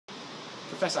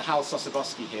Professor Hal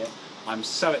Sosabowski here. I'm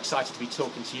so excited to be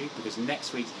talking to you because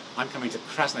next week I'm coming to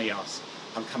Krasnoyarsk.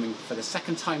 I'm coming for the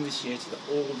second time this year to the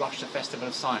All Russia Festival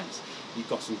of Science. You've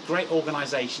got some great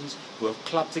organisations who have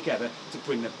clubbed together to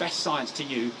bring the best science to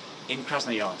you in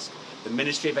Krasnoyarsk. The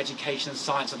Ministry of Education and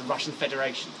Science of the Russian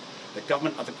Federation, the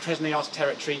government of the Krasnoyarsk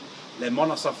territory,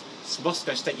 Lomonosov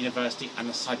Moscow State University and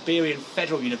the Siberian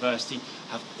Federal University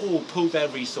have all pooled their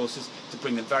resources to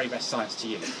bring the very best science to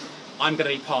you. I'm going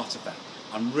to be part of that.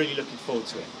 I'm really looking forward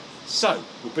to it. So,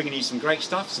 we're bringing you some great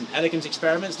stuff, some elegant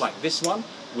experiments like this one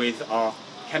with our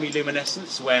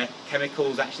chemiluminescence, where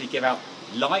chemicals actually give out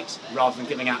light rather than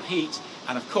giving out heat.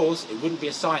 And of course, it wouldn't be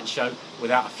a science show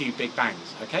without a few big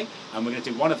bangs, okay? And we're going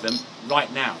to do one of them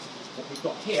right now. What we've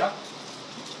got here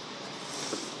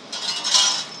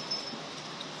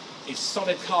is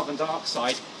solid carbon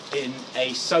dioxide in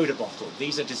a soda bottle.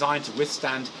 These are designed to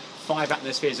withstand 5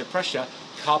 atmospheres of pressure.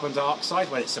 Carbon dioxide,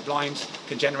 when it's sublimed,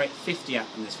 can generate 50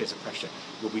 atmospheres of pressure.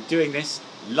 We'll be doing this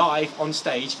live on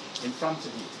stage in front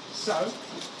of you. So,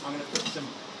 I'm going to put some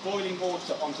boiling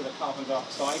water onto the carbon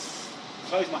dioxide,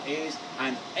 close my ears,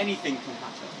 and anything can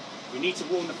happen. We need to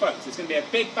warn the folks. There's going to be a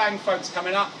big bang, folks,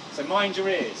 coming up, so mind your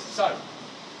ears. So,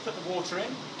 put the water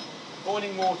in.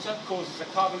 Boiling water causes the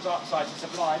carbon dioxide to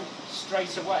sublime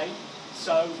straight away.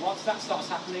 So once that starts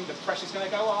happening, the pressure's going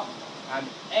to go up and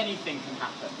anything can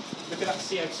happen. Look at that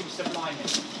CO2 subliming.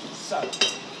 So,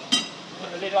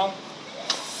 put the lid on,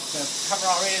 going to cover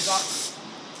our ears up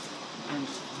and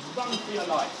run for your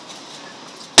life.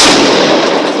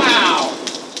 Wow!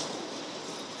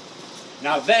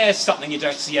 Now there's something you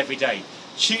don't see every day.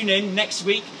 Tune in next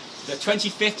week, the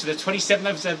 25th to the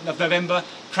 27th of November,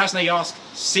 Krasnoyarsk.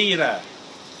 See you there.